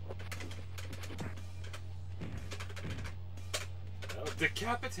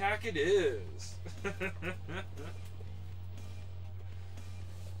 decap attack it is.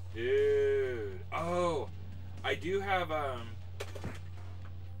 Dude. Oh, I do have,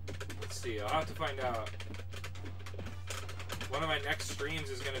 let's see, I'll have to find out. One of my next streams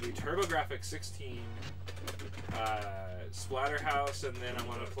is going to be TurboGrafx 16, Splatterhouse, and then I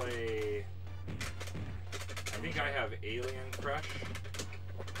want to play, I think I have Alien Crush.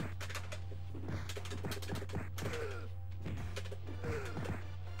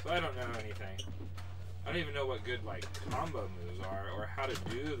 So I don't know anything. I don't even know what good, like, combo moves are, or how to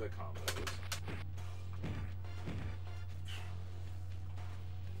do the combos.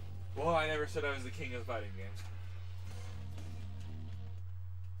 Well, I never said I was the king of fighting games.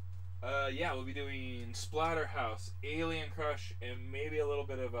 Yeah, we'll be doing Splatterhouse, Alien Crush, and maybe a little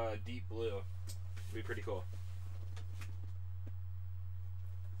bit of Deep Blue. It'll be pretty cool.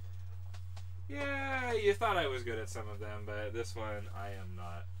 Yeah, you thought I was good at some of them, but this one I am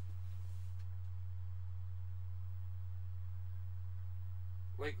not.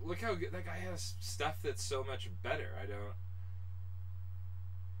 Like, look how good that guy has stuff that's so much better. I don't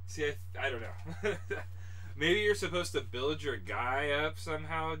see. I don't know. Maybe you're supposed to build your guy up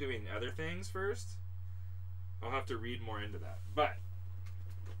somehow, doing other things first. I'll have to read more into that. But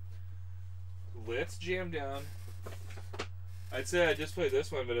let's jam down. I'd say I just played this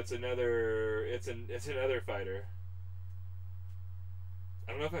one, but it's another. It's another fighter.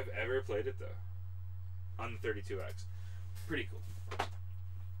 I don't know if I've ever played it though. On the 32X, pretty cool.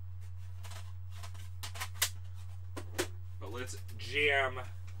 But let's jam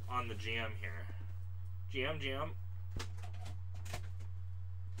on the jam here. Jam, jam.